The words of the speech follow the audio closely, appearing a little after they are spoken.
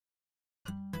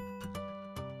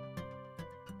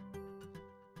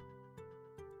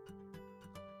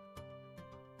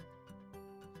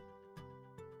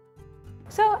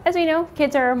So, as we know,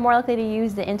 kids are more likely to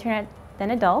use the internet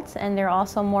than adults, and they're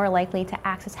also more likely to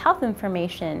access health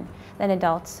information than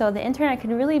adults. So the internet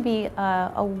can really be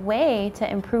a way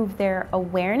to improve their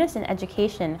awareness and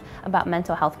education about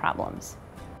mental health problems.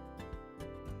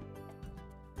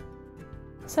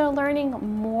 So learning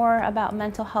more about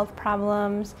mental health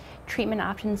problems, treatment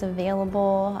options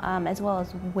available, as well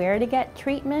as where to get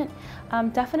treatment,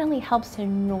 definitely helps to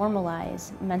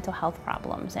normalize mental health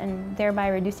problems and thereby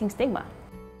reducing stigma.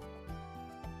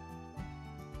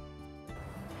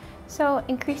 So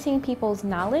increasing people's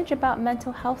knowledge about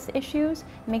mental health issues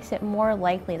makes it more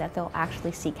likely that they'll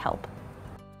actually seek help.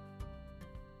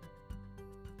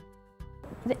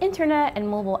 The internet and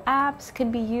mobile apps could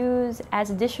be used as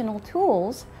additional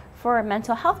tools for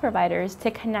mental health providers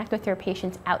to connect with their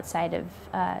patients outside of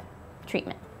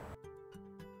treatment.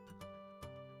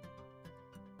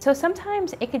 So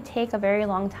sometimes it could take a very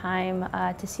long time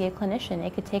to see a clinician.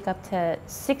 It could take up to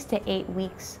 6 to 8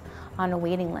 weeks on a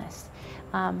waiting list.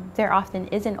 There often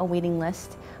isn't a waiting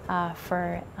list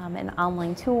for an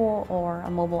online tool or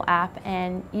a mobile app,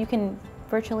 and you can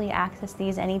virtually access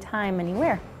these anytime,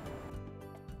 anywhere.